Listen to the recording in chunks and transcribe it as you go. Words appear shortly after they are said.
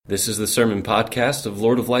This is the Sermon Podcast of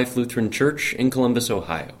Lord of Life Lutheran Church in Columbus,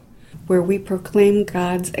 Ohio, where we proclaim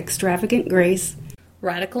God's extravagant grace,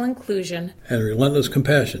 radical inclusion, and relentless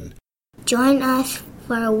compassion. Join us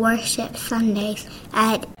for worship Sundays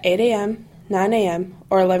at 8 a.m., 9 a.m.,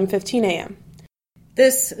 or 11:15 a.m.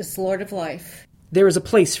 This is Lord of Life. There is a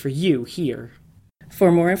place for you here.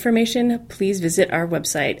 For more information, please visit our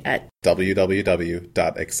website at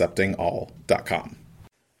www.acceptingall.com.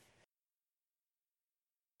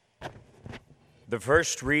 The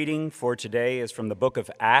first reading for today is from the book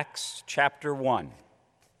of Acts, chapter 1.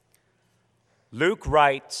 Luke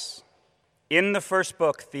writes, "In the first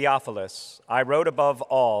book, Theophilus, I wrote above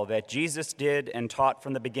all that Jesus did and taught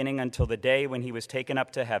from the beginning until the day when he was taken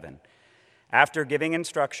up to heaven, after giving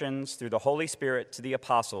instructions through the Holy Spirit to the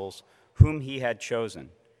apostles whom he had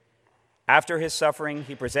chosen. After his suffering,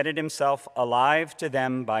 he presented himself alive to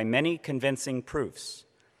them by many convincing proofs,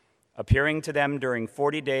 appearing to them during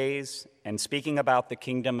 40 days and speaking about the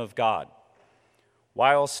kingdom of God.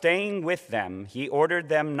 While staying with them, he ordered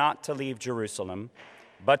them not to leave Jerusalem,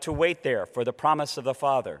 but to wait there for the promise of the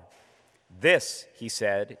Father. This, he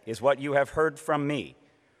said, is what you have heard from me.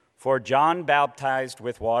 For John baptized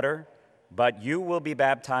with water, but you will be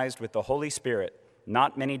baptized with the Holy Spirit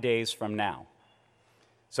not many days from now."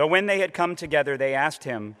 So when they had come together, they asked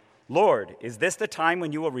him, "Lord, is this the time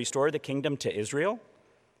when you will restore the kingdom to Israel?"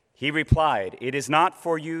 He replied, "It is not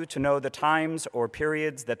for you to know the times or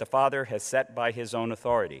periods that the Father has set by his own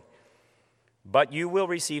authority. But you will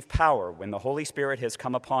receive power when the Holy Spirit has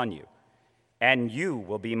come upon you, and you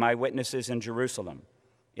will be my witnesses in Jerusalem,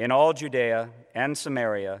 in all Judea and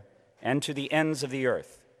Samaria, and to the ends of the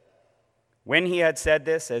earth." When he had said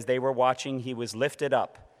this, as they were watching, he was lifted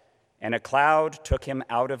up, and a cloud took him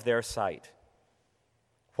out of their sight.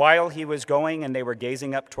 While he was going and they were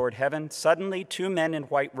gazing up toward heaven, suddenly 2 men in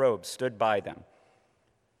white robes stood by them.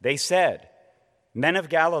 They said, "Men of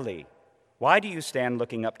Galilee, why do you stand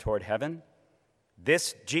looking up toward heaven?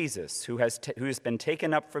 This Jesus, who has been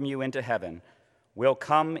taken up from you into heaven, will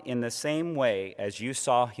come in the same way as you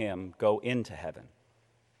saw him go into heaven."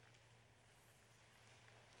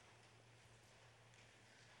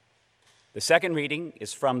 The second reading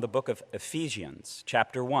is from the book of Ephesians,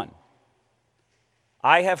 chapter 1.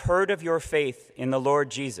 "I have heard of your faith in the Lord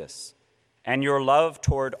Jesus and your love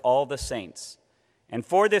toward all the saints, and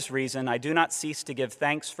for this reason I do not cease to give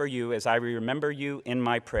thanks for you as I remember you in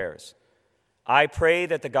my prayers. I pray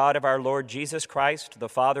that the God of our Lord Jesus Christ, the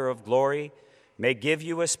Father of glory, may give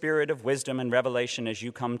you a spirit of wisdom and revelation as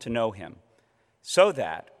you come to know him, so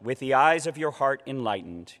that, with the eyes of your heart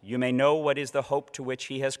enlightened, you may know what is the hope to which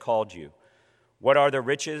he has called you, what are the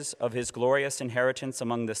riches of his glorious inheritance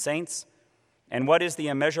among the saints, and what is the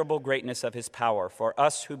immeasurable greatness of his power for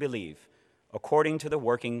us who believe, according to the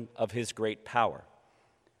working of his great power.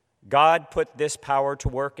 God put this power to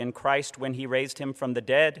work in Christ when he raised him from the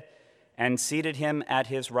dead and seated him at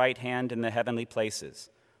his right hand in the heavenly places,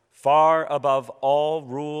 far above all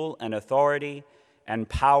rule and authority and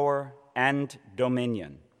power and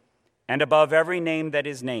dominion, and above every name that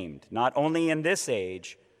is named, not only in this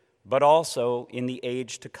age, but also in the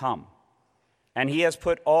age to come. And he has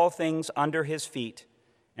put all things under his feet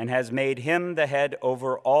and has made him the head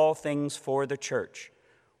over all things for the church,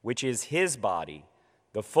 which is his body,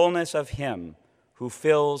 the fullness of him who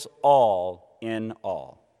fills all in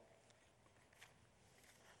all."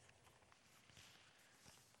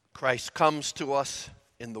 Christ comes to us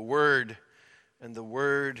in the Word, and the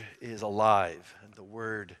Word is alive, and the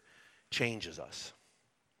Word changes us.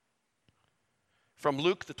 From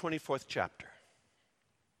Luke, the 24th chapter.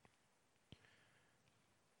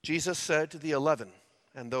 Jesus said to the 11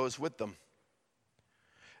 and those with them,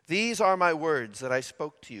 "These are my words that I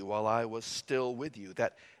spoke to you while I was still with you,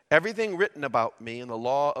 that everything written about me in the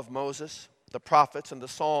law of Moses, the prophets, and the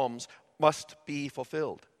Psalms must be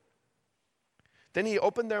fulfilled." Then he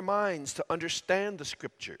opened their minds to understand the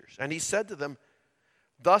Scriptures, and he said to them,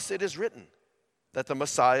 "Thus it is written, that the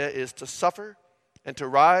Messiah is to suffer and to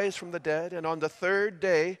rise from the dead, and on the third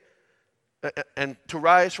day,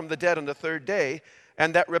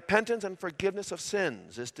 and that repentance and forgiveness of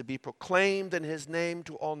sins is to be proclaimed in his name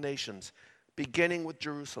to all nations, beginning with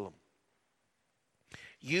Jerusalem.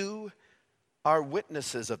 You are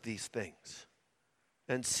witnesses of these things.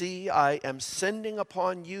 And see, I am sending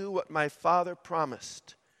upon you what my Father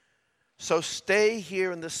promised. So stay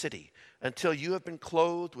here in the city until you have been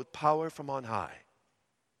clothed with power from on high."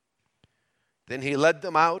 Then he led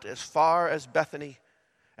them out as far as Bethany,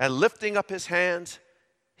 and lifting up his hands,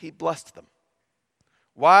 he blessed them.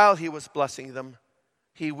 While he was blessing them,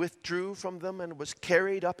 he withdrew from them and was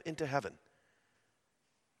carried up into heaven.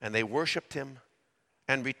 And they worshiped him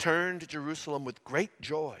and returned to Jerusalem with great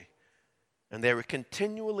joy, and they were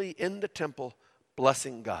continually in the temple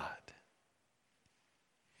blessing God.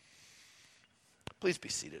 Please be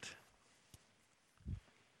seated.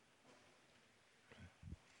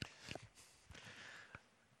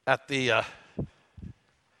 At the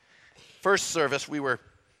first service, we were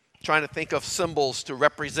trying to think of symbols to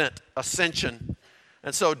represent ascension.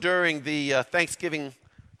 And so during the Thanksgiving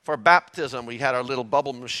for baptism, we had our little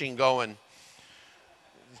bubble machine going.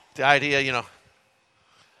 The idea,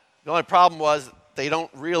 the only problem was they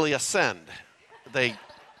don't really ascend. They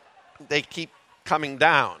keep coming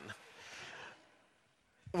down,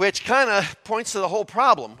 which kind of points to the whole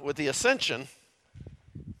problem with the ascension.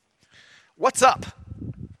 What's up?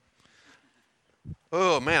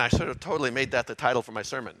 Oh, man, I should have totally made that the title for my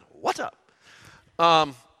sermon. What's up?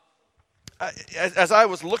 As I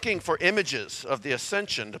was looking for images of the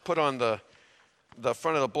ascension to put on the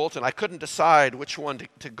front of the bulletin, I couldn't decide which one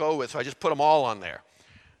to go with, so I just put them all on there.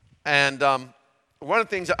 And one of the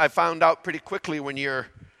things that I found out pretty quickly when you're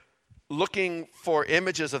looking for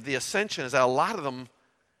images of the ascension is that a lot of them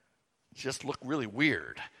just look really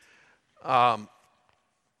weird.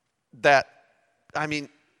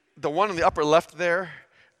 The one in the upper left there,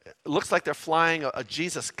 it looks like they're flying a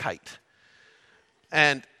Jesus kite.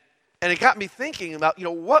 And it got me thinking about,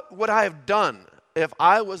 what would I have done if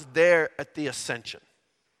I was there at the ascension?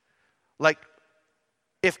 Like,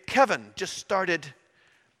 if Kevin just started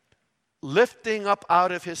lifting up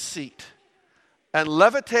out of his seat and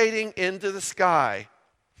levitating into the sky,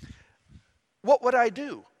 what would I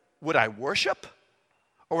do? Would I worship?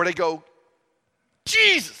 Or would I go,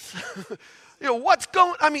 Jesus? What's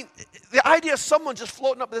going, the idea of someone just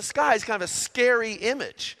floating up in the sky is kind of a scary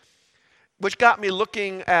image, which got me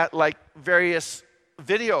looking at various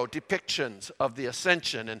video depictions of the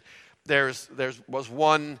ascension. And there was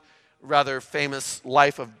one rather famous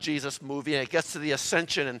Life of Jesus movie, and it gets to the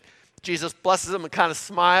ascension, and Jesus blesses him and kind of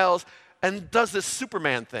smiles and does this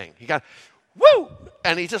Superman thing. He got, woo!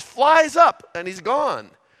 And he just flies up and he's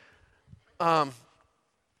gone.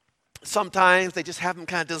 Sometimes they just have him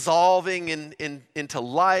kind of dissolving into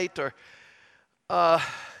light, but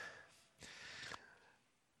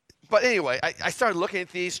anyway, I started looking at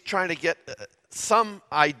these, trying to get some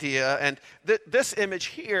idea, and this image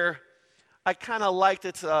here, I kind of liked.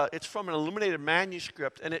 It's from an illuminated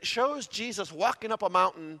manuscript, and it shows Jesus walking up a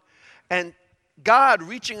mountain and God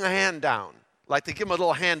reaching a hand down, like to give him a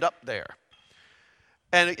little hand up there.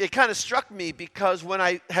 And it kind of struck me because when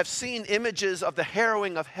I have seen images of the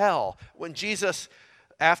harrowing of hell, when Jesus,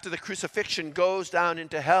 after the crucifixion, goes down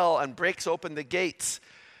into hell and breaks open the gates,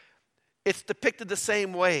 it's depicted the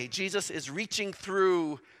same way. Jesus is reaching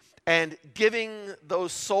through and giving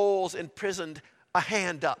those souls imprisoned a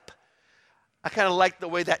hand up. I kind of like the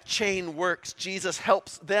way that chain works. Jesus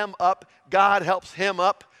helps them up, God helps him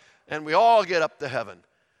up, and we all get up to heaven.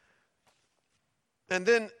 And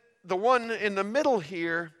then the one in the middle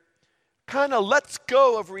here kind of lets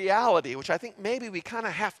go of reality, which I think maybe we kind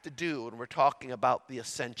of have to do when we're talking about the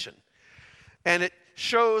ascension. And it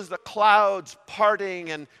shows the clouds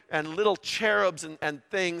parting and little cherubs and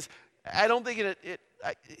things. I don't think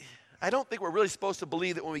I don't think we're really supposed to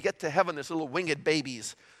believe that when we get to heaven there's little winged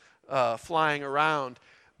babies flying around.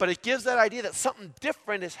 But it gives that idea that something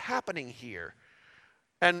different is happening here.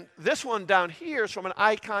 And this one down here is from an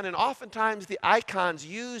icon, and oftentimes the icons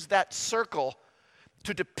use that circle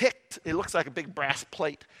to depict, it looks like a big brass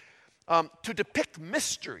plate, to depict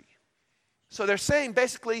mystery. So they're saying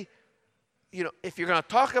basically, if you're going to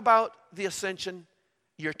talk about the ascension,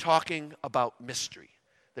 you're talking about mystery.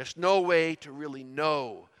 There's no way to really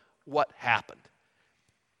know what happened.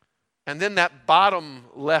 And then that bottom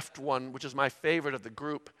left one, which is my favorite of the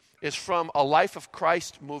group, is from a Life of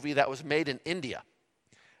Christ movie that was made in India.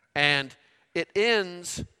 And it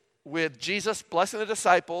ends with Jesus blessing the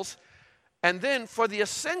disciples. And then for the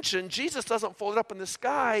ascension, Jesus doesn't fold it up in the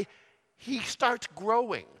sky. He starts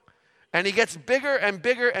growing. And he gets bigger and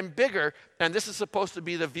bigger and bigger. And this is supposed to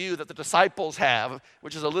be the view that the disciples have,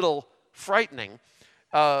 which is a little frightening,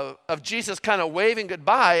 of Jesus kind of waving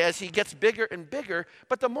goodbye as he gets bigger and bigger.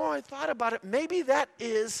 But the more I thought about it, maybe that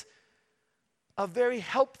is a very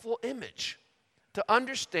helpful image to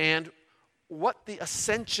understand what the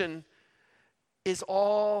ascension is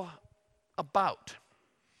all about.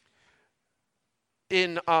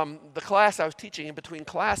 In the class I was teaching, in between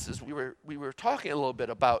classes, we were talking a little bit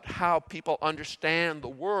about how people understand the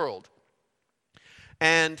world.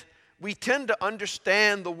 And we tend to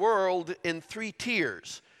understand the world in 3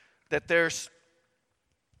 tiers. That there's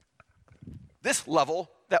this level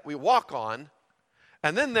that we walk on,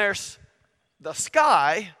 and then there's the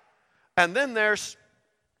sky, and then there's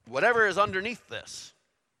whatever is underneath this.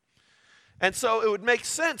 And so it would make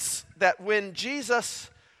sense that when Jesus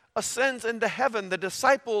ascends into heaven, the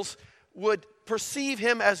disciples would perceive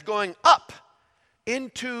him as going up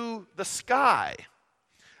into the sky,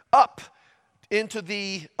 up into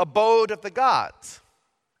the abode of the gods.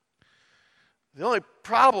 The only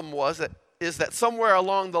problem is that somewhere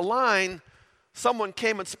along the line, someone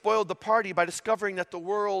came and spoiled the party by discovering that the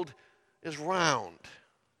world is round,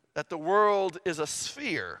 that the world is a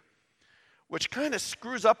sphere, which kind of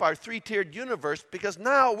screws up our three-tiered universe, because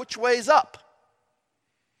now which way's up?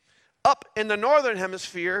 Up in the northern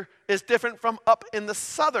hemisphere is different from up in the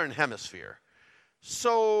southern hemisphere.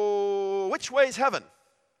 So which way's heaven?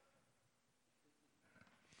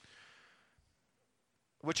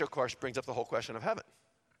 Which, of course, brings up the whole question of heaven.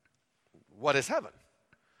 What is heaven?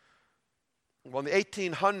 Well, in the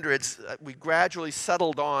 1800s, we gradually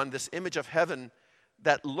settled on this image of heaven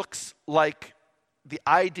that looks like the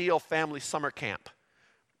ideal family summer camp,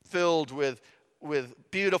 filled with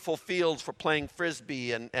beautiful fields for playing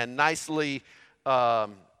frisbee and nicely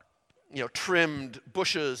trimmed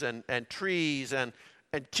bushes and trees and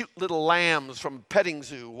cute little lambs from petting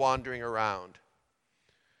zoo wandering around.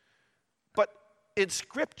 But in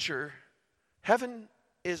Scripture, heaven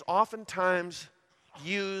is oftentimes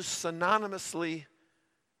used synonymously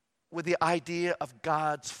with the idea of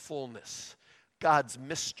God's fullness, God's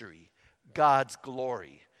mystery, God's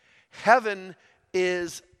glory. Heaven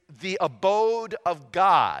is the abode of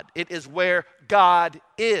God. It is where God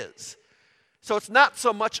is. So it's not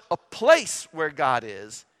so much a place where God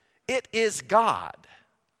is, it is God.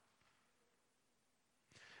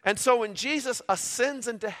 And so when Jesus ascends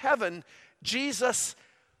into heaven, Jesus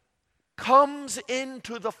comes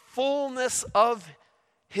into the fullness of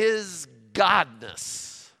his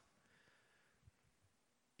godness.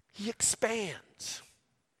 He expands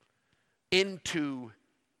into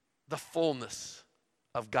the fullness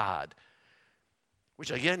of God,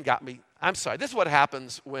 which again got me. I'm sorry, this is what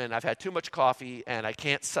happens when I've had too much coffee and I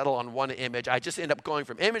can't settle on one image. I just end up going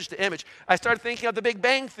from image to image. I started thinking of the Big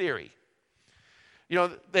Bang Theory. You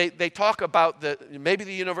know, they talk about maybe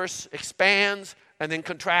the universe expands and then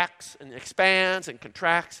contracts and expands and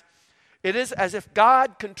contracts. It is as if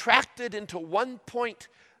God contracted into one point,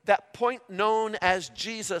 that point known as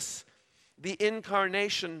Jesus, the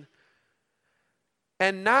incarnation.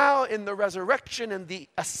 And now in the resurrection and the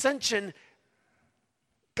ascension,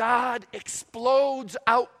 God explodes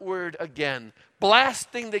outward again,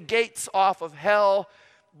 blasting the gates off of hell,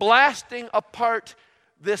 blasting apart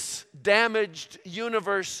this damaged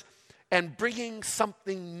universe and bringing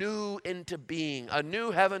something new into being, a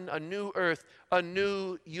new heaven, a new earth, a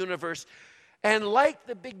new universe. And like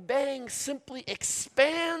the Big Bang, simply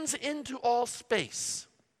expands into all space.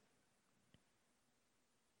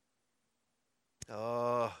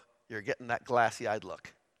 Oh, you're getting that glassy-eyed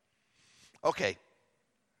look. Okay,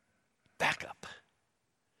 back up.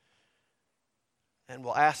 And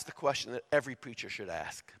we'll ask the question that every preacher should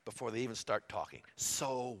ask before they even start talking.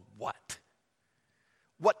 So what?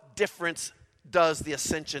 What difference does the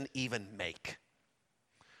ascension even make?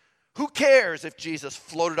 Who cares if Jesus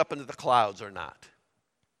floated up into the clouds or not?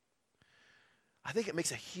 I think it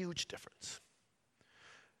makes a huge difference.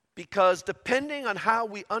 Because depending on how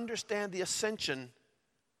we understand the ascension,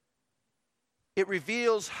 it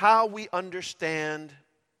reveals how we understand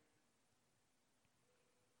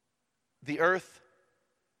the earth,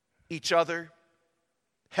 each other,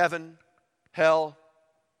 heaven, hell.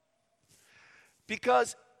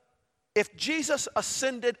 Because if Jesus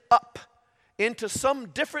ascended up into some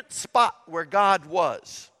different spot where God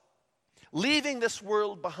was, leaving this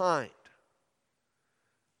world behind,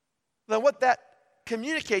 then what that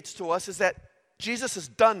communicates to us is that Jesus is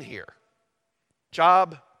done here.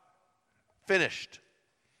 Job finished.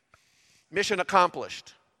 Mission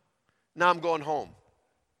accomplished. Now I'm going home.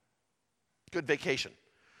 Good vacation.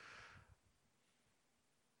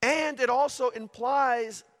 And it also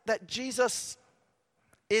implies that Jesus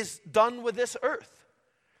is done with this earth.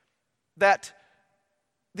 That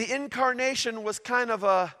the incarnation was kind of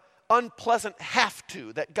a unpleasant have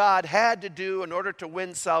to that God had to do in order to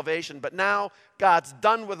win salvation. But now God's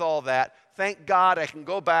done with all that. Thank God I can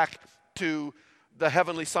go back to the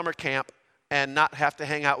heavenly summer camp and not have to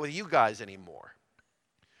hang out with you guys anymore.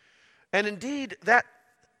 And indeed, that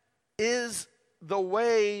is the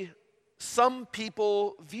way some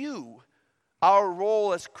people view our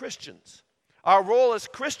role as Christians. Our role as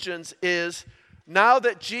Christians is, now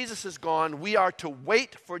that Jesus is gone, we are to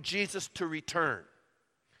wait for Jesus to return.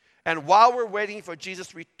 And while we're waiting for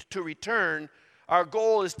Jesus to return, our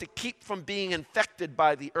goal is to keep from being infected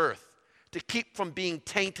by the earth, to keep from being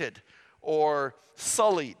tainted or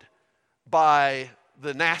sullied by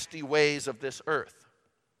the nasty ways of this earth.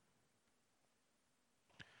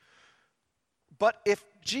 But if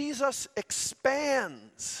Jesus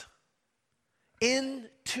expands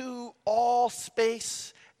into all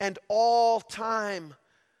space and all time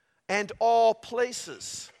and all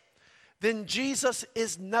places, then Jesus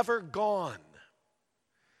is never gone.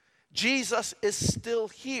 Jesus is still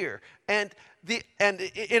here. And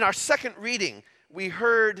in our second reading, we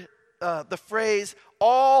heard the phrase,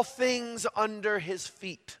 all things under his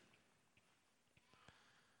feet.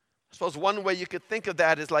 I suppose one way you could think of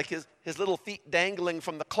that is like his little feet dangling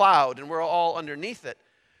from the cloud and we're all underneath it.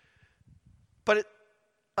 But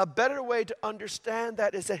a better way to understand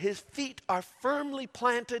that is that his feet are firmly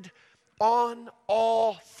planted on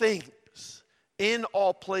all things, in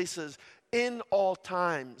all places, in all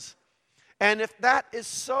times. And if that is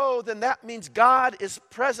so, then that means God is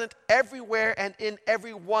present everywhere and in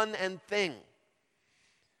every one and thing.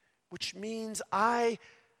 Which means I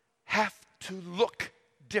have to look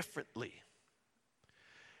differently.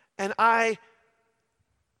 And I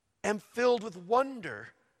am filled with wonder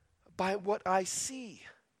by what I see.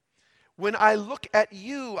 When I look at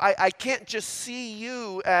you, I can't just see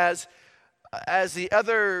you as the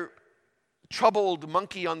other troubled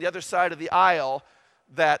monkey on the other side of the aisle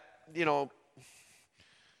that,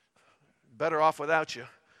 better off without you.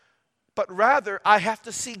 But rather, I have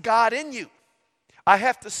to see God in you. I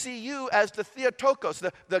have to see you as the Theotokos,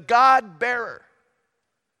 the God bearer.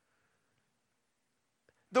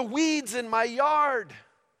 The weeds in my yard.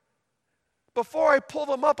 Before I pull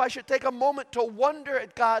them up, I should take a moment to wonder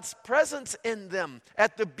at God's presence in them,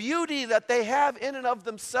 at the beauty that they have in and of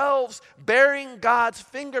themselves, bearing God's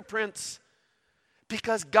fingerprints,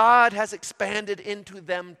 because God has expanded into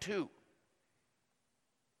them too.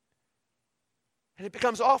 And it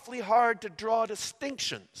becomes awfully hard to draw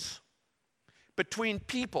distinctions between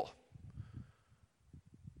people,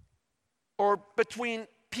 or between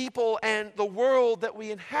people and the world that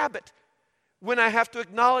we inhabit, when I have to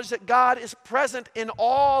acknowledge that God is present in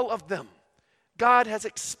all of them. God has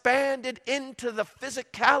expanded into the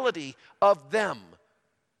physicality of them.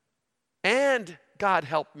 And, God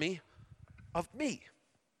help me, of me.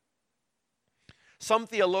 Some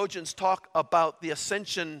theologians talk about the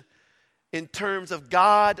ascension in terms of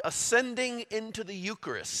God ascending into the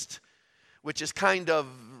Eucharist, which is kind of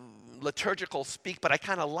liturgical speak, but I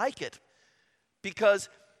kind of like it. Because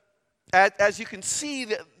as you can see,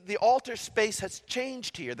 the altar space has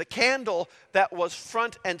changed here. The candle that was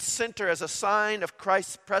front and center as a sign of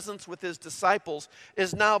Christ's presence with his disciples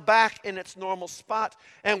is now back in its normal spot.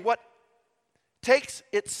 And what takes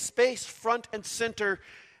its space front and center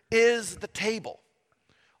is the table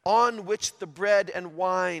on which the bread and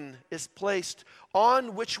wine is placed,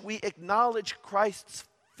 on which we acknowledge Christ's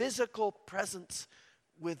physical presence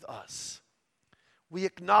with us. We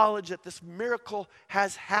acknowledge that this miracle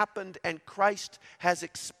has happened and Christ has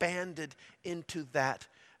expanded into that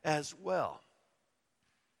as well.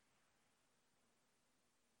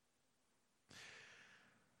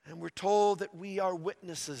 And we're told that we are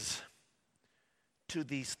witnesses to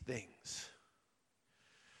these things.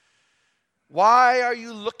 Why are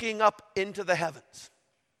you looking up into the heavens?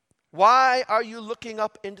 Why are you looking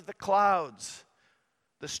up into the clouds?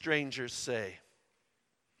 The strangers say.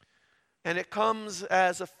 And it comes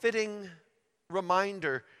as a fitting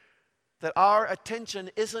reminder that our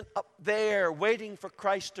attention isn't up there waiting for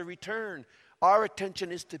Christ to return. Our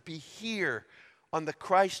attention is to be here on the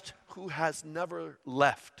Christ who has never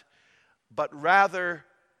left, but rather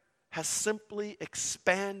has simply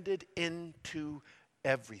expanded into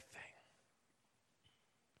everything.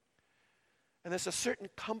 And there's a certain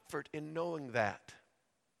comfort in knowing that.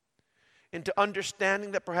 Into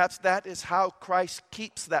understanding that perhaps that is how Christ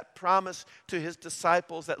keeps that promise to his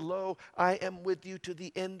disciples that, lo, I am with you to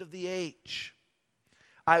the end of the age.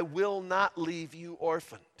 I will not leave you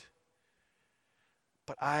orphaned.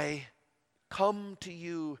 But I come to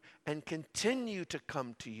you and continue to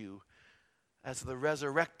come to you as the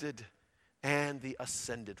resurrected and the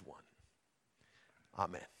ascended one.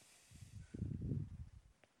 Amen.